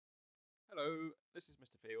Hello, this is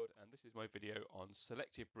Mr. Field and this is my video on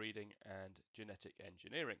selective breeding and genetic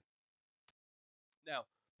engineering. Now,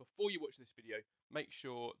 before you watch this video, make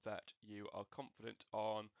sure that you are confident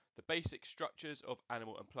on the basic structures of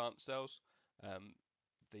animal and plant cells,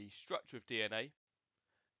 the structure of DNA,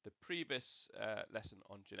 the previous lesson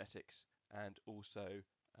on genetics, and also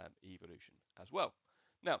evolution as well.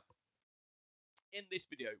 Now, in this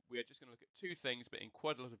video, we are just going to look at two things, but in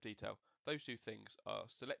quite a lot of detail. Those two things are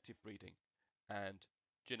selective breeding and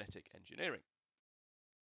genetic engineering.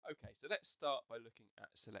 Okay, so let's start by looking at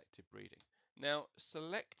selective breeding. Now,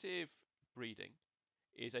 selective breeding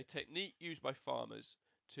is a technique used by farmers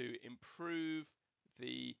to improve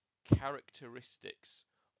the characteristics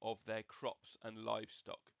of their crops and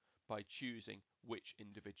livestock by choosing which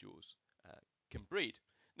individuals can breed.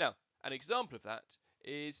 Now, an example of that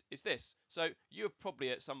is this. So you have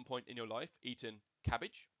probably at some point in your life eaten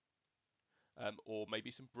cabbage, or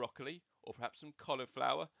maybe some broccoli, or perhaps some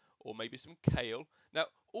cauliflower, or maybe some kale. Now,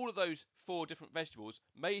 all of those four different vegetables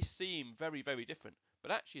may seem very, very different,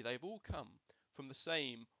 but actually they've all come from the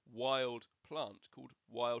same wild plant called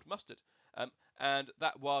wild mustard. And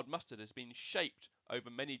that wild mustard has been shaped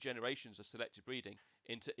over many generations of selective breeding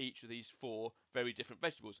into each of these four very different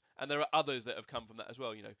vegetables. And there are others that have come from that as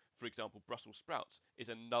well. You know, for example, Brussels sprouts is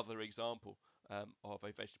another example of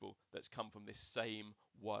a vegetable that's come from this same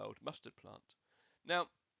wild mustard plant. Now,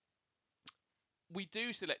 we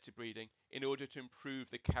do selective breeding in order to improve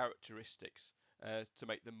the characteristics to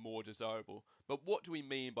make them more desirable. But what do we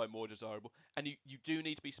mean by more desirable? And you do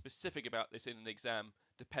need to be specific about this in an exam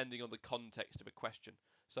depending on the context of a question.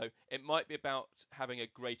 So it might be about having a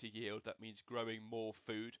greater yield. That means growing more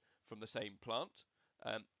food from the same plant.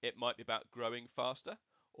 It might be about growing faster,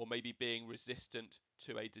 or maybe being resistant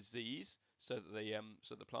to a disease so that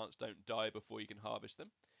the plants don't die before you can harvest them.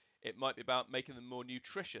 It might be about making them more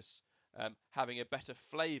nutritious, having a better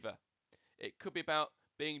flavour. It could be about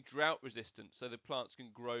being drought resistant so the plants can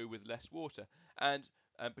grow with less water. And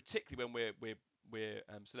particularly when we're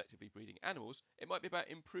selectively breeding animals, it might be about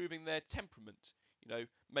improving their temperament, you know,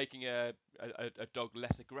 making a dog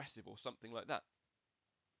less aggressive or something like that.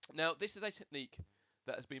 Now, this is a technique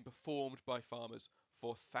that has been performed by farmers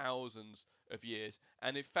for thousands of years,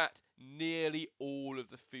 and in fact, nearly all of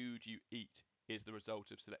the food you eat is the result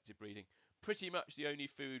of selective breeding. Pretty much the only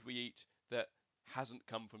food we eat that hasn't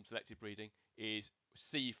come from selective breeding is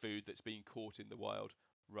seafood that's been caught in the wild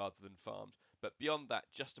rather than farmed. But beyond that,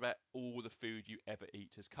 just about all the food you ever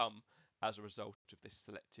eat has come as a result of this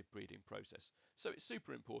selective breeding process. So it's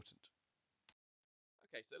super important.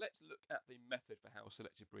 Okay, so let's look at the method for how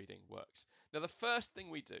selective breeding works. Now, the first thing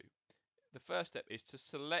we do, the first step is to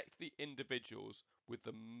select the individuals with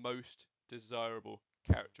the most desirable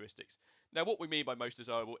characteristics. Now, what we mean by most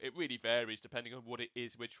desirable, it really varies depending on what it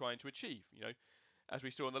is we're trying to achieve. You know, as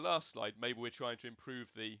we saw on the last slide, maybe we're trying to improve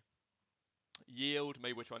the yield,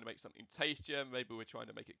 maybe we're trying to make something tastier, maybe we're trying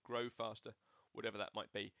to make it grow faster, whatever that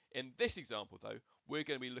might be. In this example, though, we're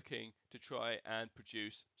going to be looking to try and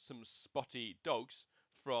produce some spotty dogs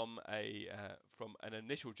from an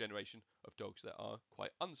initial generation of dogs that are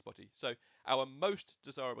quite unspotty. So our most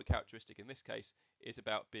desirable characteristic in this case is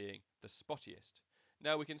about being the spottiest.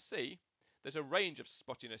 Now we can see there's a range of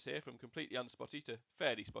spottiness here, from completely unspotty to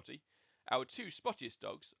fairly spotty. Our two spottiest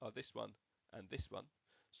dogs are this one and this one.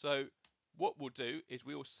 So what we'll do is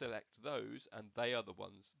we will select those, and they are the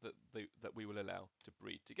ones that we will allow to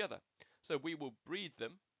breed together. So we will breed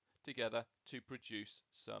them together to produce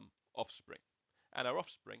some offspring. And our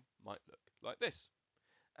offspring might look like this.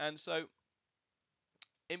 And so,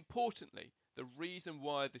 importantly, the reason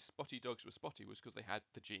why the spotty dogs were spotty was because they had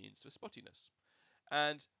the genes for spottiness.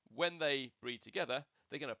 And when they breed together,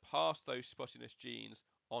 they're going to pass those spottiness genes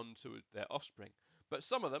onto their offspring. But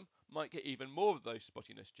some of them might get even more of those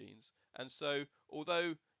spottiness genes. And so,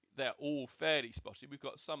 although they're all fairly spotty, we've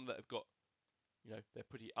got some that have got, you know, they're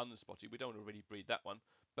pretty unspotty. We don't want to really breed that one.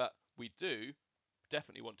 But we do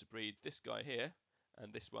definitely want to breed this guy here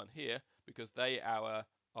and this one here, because they are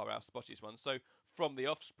our spottiest ones. So from the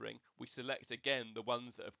offspring, we select again the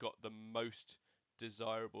ones that have got the most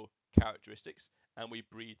desirable characteristics, and we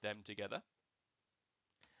breed them together.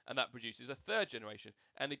 And that produces a third generation.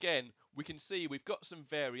 And again, we can see we've got some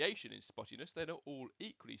variation in spottiness. They're not all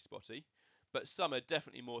equally spotty, but some are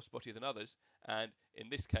definitely more spotty than others. And in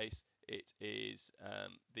this case, it is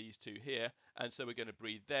these two here. And so we're going to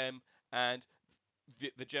breed them. And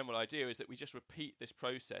the general idea is that we just repeat this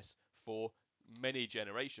process for many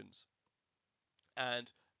generations, and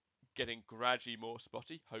getting gradually more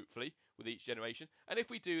spotty, hopefully, with each generation. And if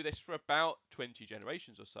we do this for about 20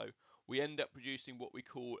 generations or so, we end up producing what we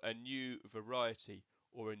call a new variety,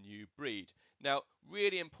 or a new breed. Now,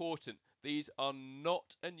 really important, these are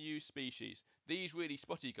not a new species. These really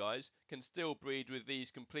spotty guys can still breed with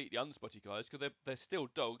these completely unspotty guys because they're still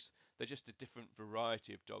dogs. They're just a different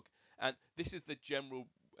variety of dog. And this is the general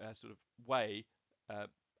sort of way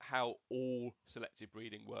how all selective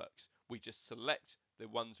breeding works. We just select the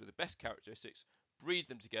ones with the best characteristics, breed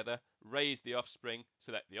them together, raise the offspring,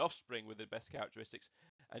 select the offspring with the best characteristics,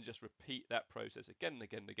 and just repeat that process again and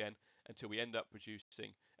again and again until we end up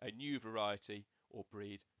producing a new variety or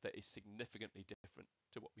breed that is significantly different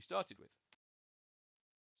to what we started with.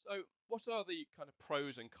 So, what are the kind of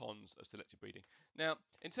pros and cons of selective breeding? Now,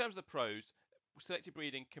 in terms of the pros, selective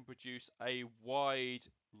breeding can produce a wide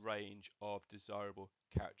range of desirable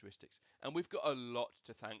characteristics. And we've got a lot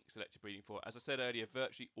to thank selective breeding for. As I said earlier,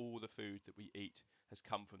 virtually all the food that we eat has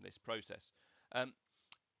come from this process.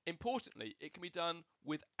 Importantly, it can be done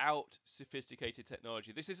without sophisticated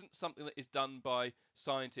technology. This isn't something that is done by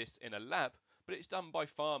scientists in a lab, but it's done by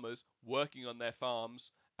farmers working on their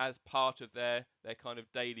farms as part of their kind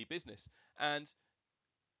of daily business. And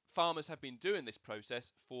farmers have been doing this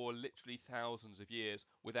process for literally thousands of years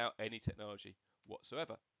without any technology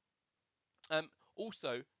whatsoever.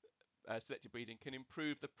 Also, selective breeding can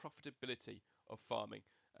improve the profitability of farming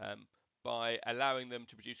by allowing them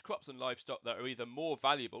to produce crops and livestock that are either more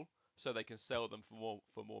valuable, so they can sell them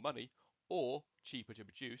for more money, or cheaper to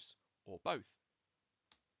produce, or both.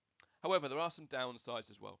 However, there are some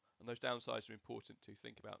downsides as well, and those downsides are important to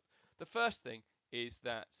think about. The first thing is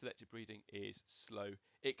that selective breeding is slow.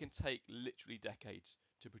 It can take literally decades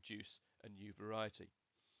to produce a new variety.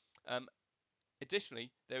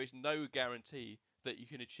 Additionally, there is no guarantee that you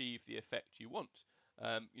can achieve the effect you want.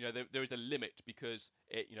 There is a limit because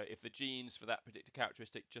if the genes for that particular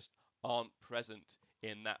characteristic just aren't present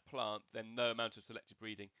in that plant, then no amount of selective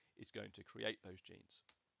breeding is going to create those genes.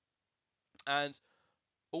 And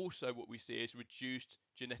also what we see is reduced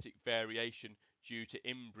genetic variation due to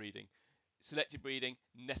inbreeding. Selective breeding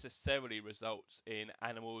necessarily results in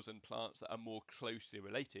animals and plants that are more closely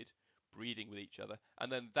related breeding with each other,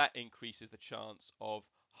 and then that increases the chance of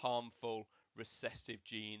harmful recessive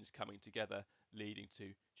genes coming together, leading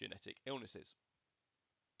to genetic illnesses.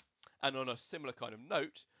 And on a similar kind of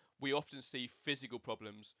note, we often see physical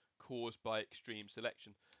problems caused by extreme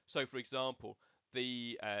selection. So, for example,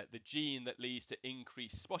 the gene that leads to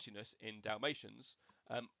increased spottiness in Dalmatians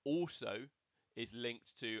also is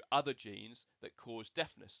linked to other genes that cause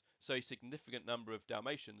deafness. So a significant number of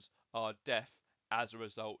Dalmatians are deaf as a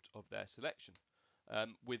result of their selection.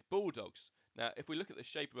 With bulldogs, now if we look at the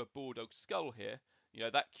shape of a bulldog skull here,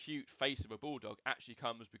 that cute face of a bulldog actually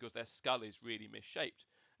comes because their skull is really misshaped.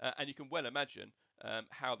 And you can well imagine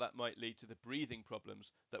how that might lead to the breathing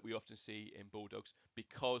problems that we often see in bulldogs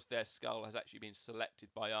because their skull has actually been selected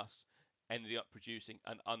by us, ending up producing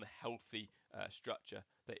an unhealthy structure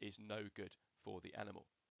that is no good for the animal.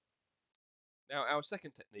 Now, our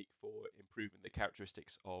second technique for improving the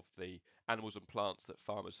characteristics of the animals and plants that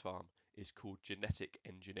farmers farm is called genetic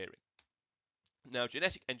engineering. Now,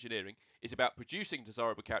 genetic engineering is about producing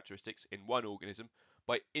desirable characteristics in one organism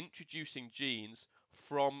by introducing genes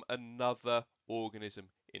from another organism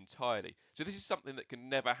entirely. So this is something that can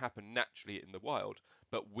never happen naturally in the wild,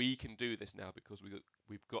 but we can do this now because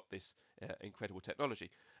we've got this incredible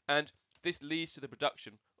technology. And this leads to the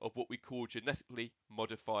production of what we call genetically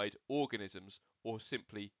modified organisms, or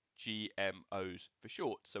simply GMOs for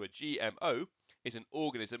short. So a GMO is an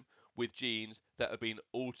organism with genes that have been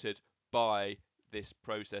altered by this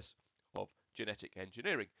process of genetic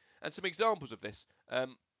engineering. And some examples of this,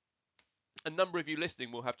 a number of you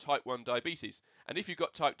listening will have type 1 diabetes. And if you've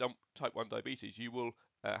got type 1 diabetes, you will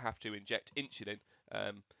have to inject insulin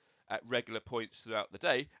at regular points throughout the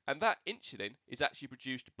day. And that insulin is actually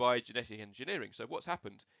produced by genetic engineering. So what's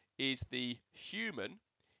happened is the human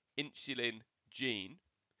insulin gene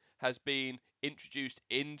has been introduced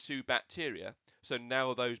into bacteria. So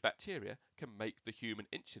now those bacteria can make the human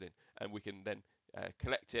insulin, and we can then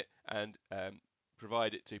collect it and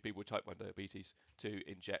provide it to people with type 1 diabetes to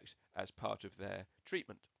inject as part of their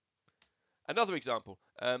treatment. Another example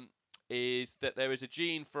is that there is a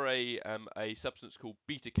gene for a substance called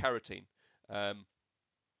beta-carotene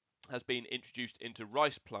has been introduced into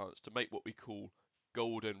rice plants to make what we call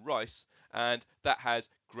golden rice, and that has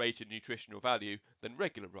greater nutritional value than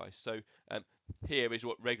regular rice. So here is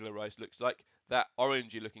what regular rice looks like. That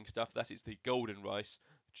orangey looking stuff, that is the golden rice,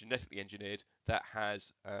 genetically engineered, that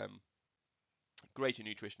has greater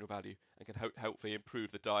nutritional value and can hopefully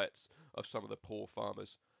improve the diets of some of the poor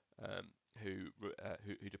farmers who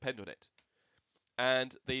depend on it.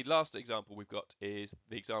 And the last example we've got is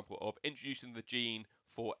the example of introducing the gene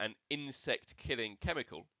for an insect-killing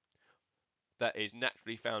chemical that is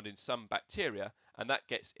naturally found in some bacteria, and that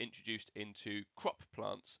gets introduced into crop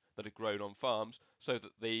plants that are grown on farms, so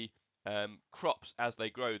that the crops, as they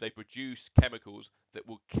grow, they produce chemicals that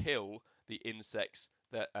will kill the insects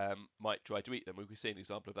that might try to eat them. We can see an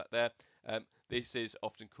example of that there. This is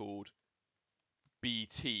often called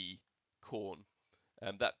BT corn.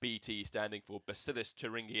 That BT standing for Bacillus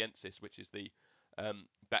thuringiensis, which is the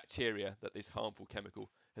bacteria that this harmful chemical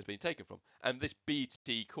has been taken from. And this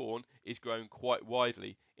BT corn is grown quite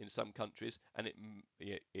widely in some countries, and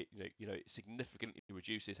it significantly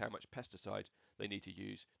reduces how much pesticide they need to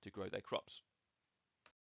use to grow their crops.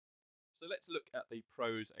 So let's look at the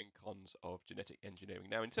pros and cons of genetic engineering.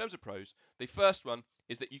 Now, in terms of pros, the first one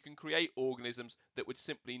is that you can create organisms that would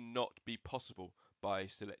simply not be possible by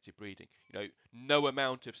selective breeding. No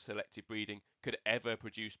amount of selective breeding could ever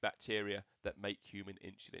produce bacteria that make human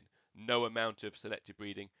insulin. No amount of selective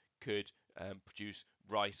breeding could produce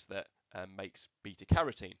rice that makes beta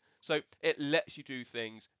carotene. So it lets you do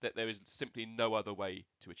things that there is simply no other way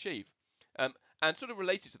to achieve. And sort of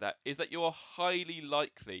related to that is that you're highly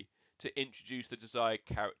likely to introduce the desired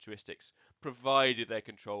characteristics, provided they're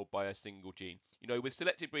controlled by a single gene. With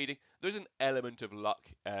selective breeding, there's an element of luck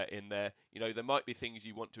in there. There might be things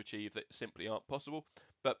you want to achieve that simply aren't possible,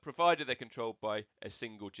 but provided they're controlled by a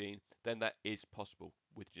single gene, then that is possible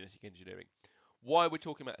with genetic engineering. Why we're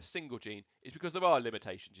talking about a single gene is because there are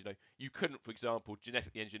limitations. You couldn't, for example,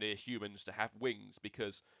 genetically engineer humans to have wings,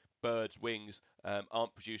 because birds' wings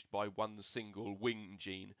aren't produced by one single wing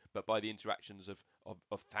gene, but by the interactions of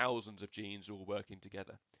thousands of genes all working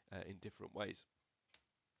together in different ways.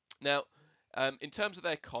 Now, in terms of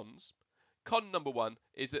their cons, con number one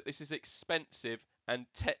is that this is expensive and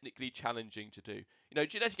technically challenging to do.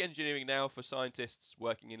 Genetic engineering now for scientists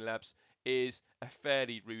working in labs is a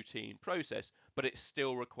fairly routine process, but it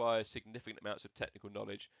still requires significant amounts of technical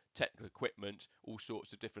knowledge, technical equipment, all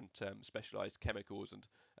sorts of different specialized chemicals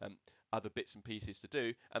and other bits and pieces to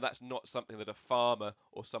do, and that's not something that a farmer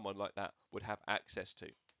or someone like that would have access to.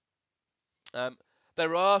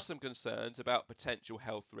 There are some concerns about potential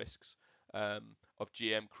health risks of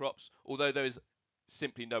GM crops, although there is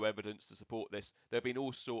simply no evidence to support this. There have been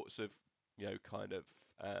all sorts of, kind of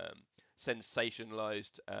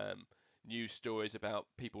sensationalized news stories about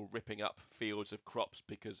people ripping up fields of crops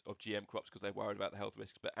because of GM crops because they're worried about the health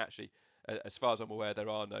risks. But actually, as far as I'm aware, there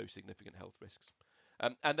are no significant health risks.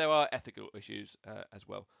 And there are ethical issues as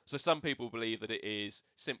well. So some people believe that it is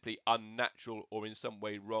simply unnatural or in some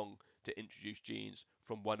way wrong to introduce genes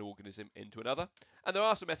from one organism into another. And there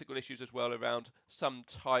are some ethical issues as well around some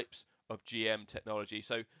types of GM technology.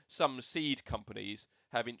 So some seed companies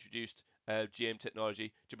have introduced GM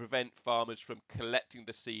technology to prevent farmers from collecting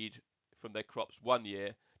the seed from their crops one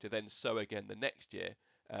year to then sow again the next year,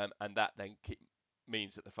 and that then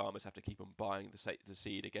means that the farmers have to keep on buying the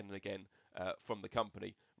seed again and again from the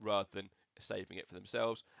company rather than saving it for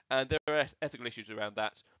themselves. And there are ethical issues around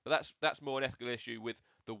that, but that's more an ethical issue with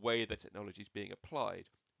the way the technology is being applied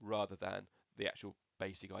rather than the actual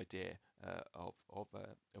basic idea of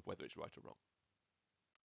whether it's right or wrong.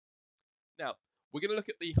 Now, we're going to look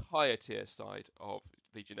at the higher tier side of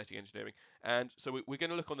the genetic engineering, and so we're going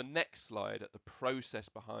to look on the next slide at the process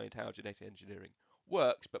behind how genetic engineering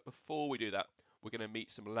works. But before we do that, we're going to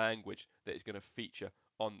meet some language that is going to feature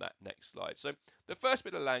on that next slide. So the first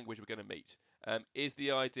bit of language we're going to meet is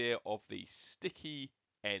the idea of the sticky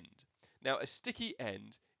end. Now, a sticky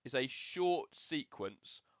end is a short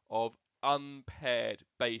sequence of unpaired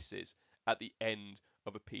bases at the end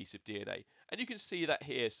of a piece of DNA, and you can see that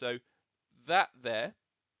here. So that there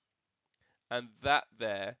and that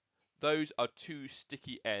there, those are two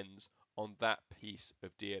sticky ends on that piece of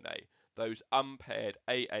DNA. Those unpaired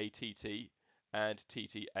AATT and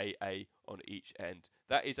TTAA on each end.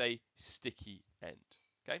 That is a sticky end.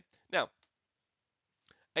 Okay. Now,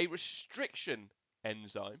 a restriction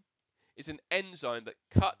enzyme is an enzyme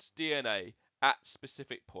that cuts DNA at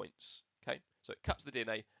specific points. Okay, so it cuts the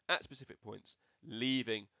DNA at specific points,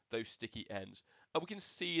 leaving those sticky ends. And we can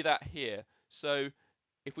see that here. So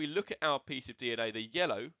if we look at our piece of DNA, the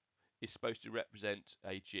yellow is supposed to represent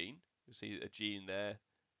a gene. You'll see a gene there,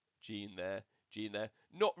 gene there, gene there.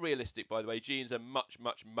 Not realistic, by the way. Genes are much,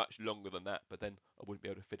 much, much longer than that, but then I wouldn't be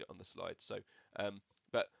able to fit it on the slide. So,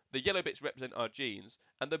 but the yellow bits represent our genes,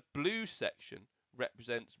 and the blue section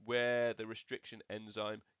represents where the restriction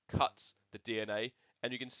enzyme cuts the DNA,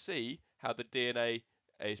 and you can see how the DNA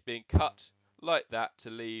is being cut like that to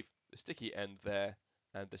leave the sticky end there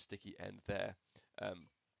and the sticky end there.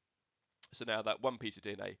 So now that one piece of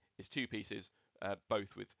DNA is two pieces,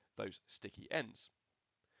 both with those sticky ends.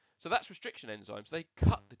 So that's restriction enzymes. They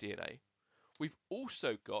cut the DNA. We've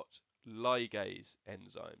also got ligase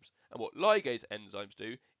enzymes. And what ligase enzymes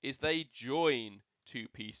do is they join two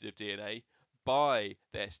pieces of DNA by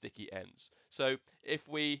their sticky ends. So if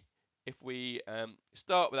we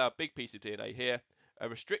start with our big piece of DNA here, a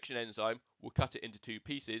restriction enzyme will cut it into two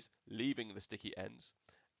pieces, leaving the sticky ends,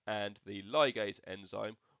 and the ligase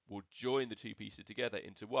enzyme will join the two pieces together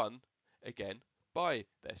into one, again, by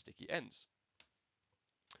their sticky ends.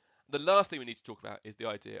 The last thing we need to talk about is the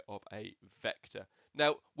idea of a vector.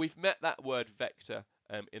 Now, we've met that word vector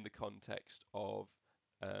in the context of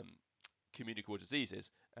communicable diseases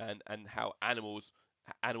and how animal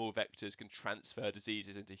vectors can transfer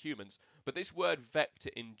diseases into humans. But this word vector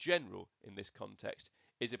in general in this context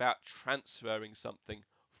is about transferring something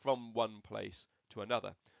from one place to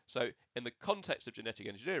another. So in the context of genetic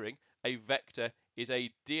engineering, a vector is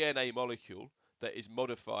a DNA molecule that is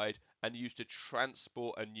modified and used to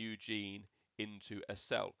transport a new gene into a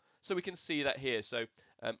cell. So we can see that here. So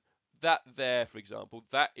that there, for example,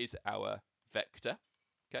 that is our vector.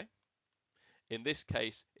 Okay. In this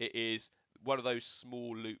case, it is one of those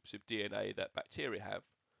small loops of DNA that bacteria have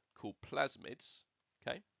called plasmids.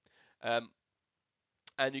 Okay.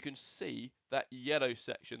 And you can see that yellow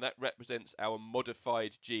section that represents our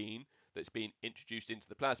modified gene that's been introduced into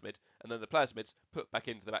the plasmid, and then the plasmids put back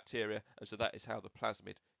into the bacteria, and so that is how the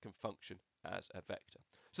plasmid can function as a vector.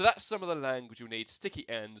 So that's some of the language you'll need: sticky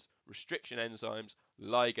ends, restriction enzymes,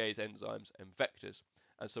 ligase enzymes, and vectors.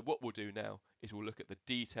 And so what we'll do now is we'll look at the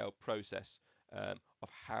detailed process of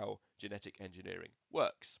how genetic engineering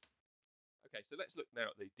works. Okay, so let's look now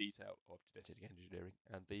at the detail of genetic engineering,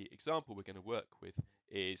 and the example we're going to work with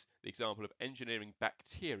is the example of engineering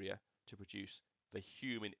bacteria to produce the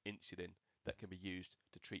human insulin that can be used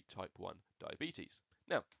to treat type 1 diabetes.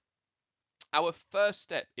 Now, our first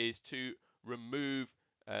step is to remove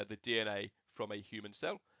the DNA from a human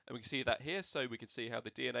cell, and we can see that here. So we can see how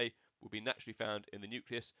the DNA will be naturally found in the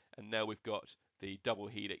nucleus, and now we've got the double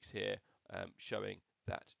helix here showing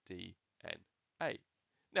that DNA.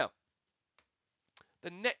 Now, the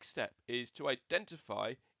next step is to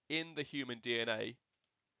identify in the human DNA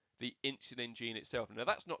the insulin gene itself. Now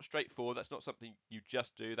that's not straightforward, that's not something you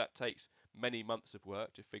just do, that takes many months of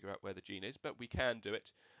work to figure out where the gene is, but we can do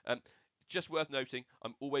it. Just worth noting,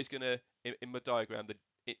 I'm always going to, in my diagram,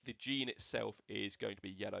 the gene itself is going to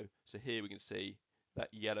be yellow. So here we can see that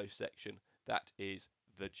yellow section, that is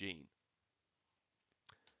the gene.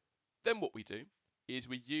 Then what we do is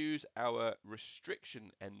we use our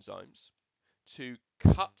restriction enzymes to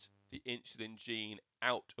cut the insulin gene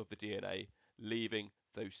out of the DNA, leaving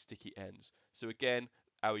those sticky ends. So again,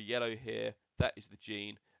 our yellow here, that is the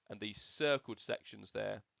gene, and these circled sections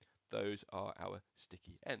there, those are our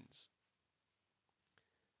sticky ends.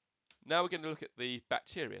 Now we're going to look at the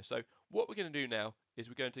bacteria. So what we're going to do now is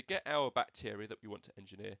we're going to get our bacteria that we want to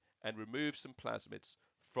engineer and remove some plasmids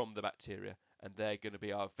from the bacteria, and they're going to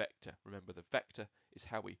be our vector. Remember, the vector is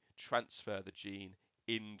how we transfer the gene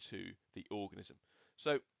into the organism.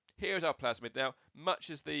 So here's our plasmid. Now, much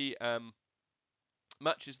as the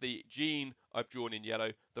gene I've drawn in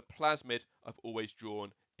yellow, the plasmid I've always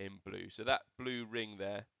drawn in blue. So that blue ring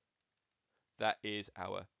there, that is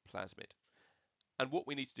our plasmid. And what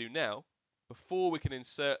we need to do now, before we can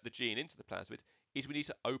insert the gene into the plasmid, is we need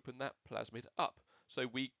to open that plasmid up. So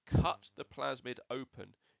we cut the plasmid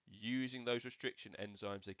open using those restriction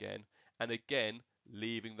enzymes again, and again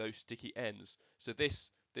leaving those sticky ends. So this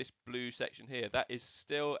blue section here, that is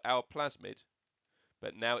still our plasmid,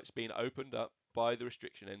 but now it's been opened up by the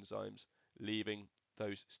restriction enzymes, leaving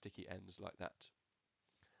those sticky ends like that.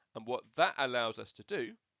 And what that allows us to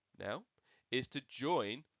do now is to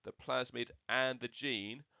join the plasmid and the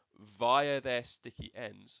gene via their sticky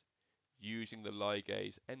ends using the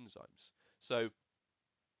ligase enzymes. So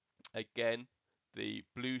again, the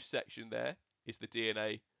blue section there is the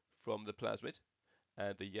DNA from the plasmid,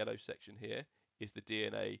 and the yellow section here is the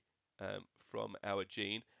DNA from our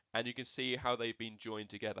gene, and you can see how they've been joined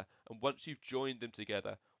together. And once you've joined them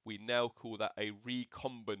together, we now call that a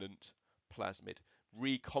recombinant plasmid.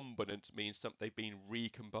 Recombinant means something they've been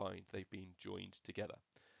recombined, they've been joined together.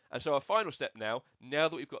 And so our final step now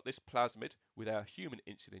that we've got this plasmid with our human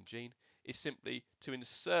insulin gene, is simply to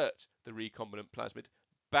insert the recombinant plasmid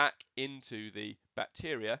back into the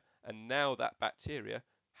bacteria, and now that bacteria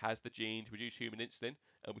has the gene to produce human insulin,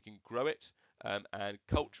 and we can grow it and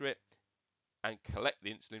culture it and collect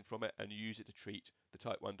the insulin from it and use it to treat the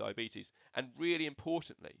type 1 diabetes. And really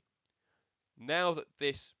importantly, now that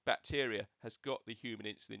this bacteria has got the human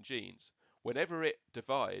insulin genes, whenever it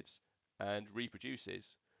divides and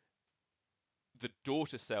reproduces, the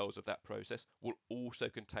daughter cells of that process will also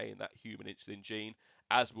contain that human insulin gene,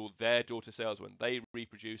 as will their daughter cells when they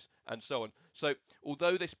reproduce, and so on. So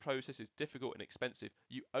although this process is difficult and expensive,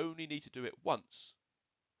 you only need to do it once,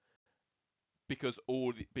 because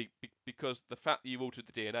because the fact that you've altered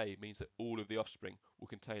the DNA means that all of the offspring will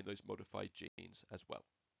contain those modified genes as well.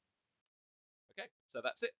 Okay, so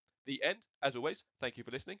that's it. The end. As always, thank you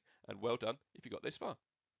for listening, and well done if you got this far.